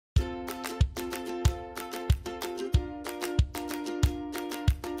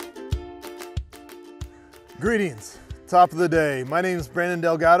Greetings, top of the day. My name is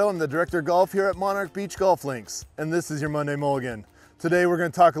Delgado. I'm the Director of Golf here at Monarch Beach Golf Links, and this is your Monday Mulligan. Today we're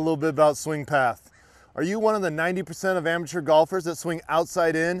going to talk a little bit about swing path. Are you one of the 90% of amateur golfers that swing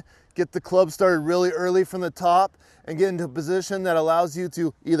outside in, get the club started really early from the top, and get into a position that allows you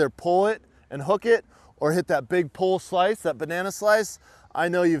to either pull it and hook it, or hit that big pull slice, that banana slice? I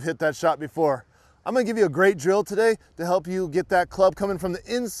know you've hit that shot before. I'm going to give you a great drill today to help you get that club coming from the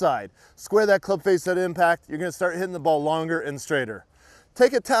inside. Square that club face at impact. You're going to start hitting the ball longer and straighter.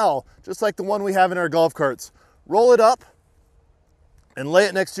 Take a towel, just like the one we have in our golf carts. Roll it up and lay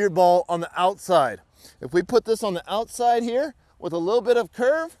it next to your ball on the outside. If we put this on the outside here with a little bit of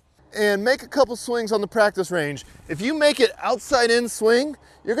curve and make a couple swings on the practice range, if you make it outside in swing,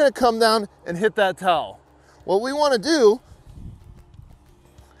 you're going to come down and hit that towel. What we want to do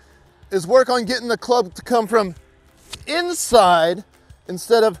is work on getting the club to come from inside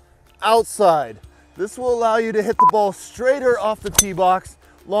instead of outside. This will allow you to hit the ball straighter off the tee box,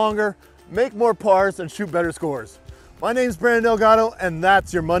 longer, make more pars, and shoot better scores. My name's Delgado, and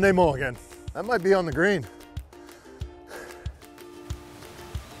that's your Monday Mulligan. That might be on the green.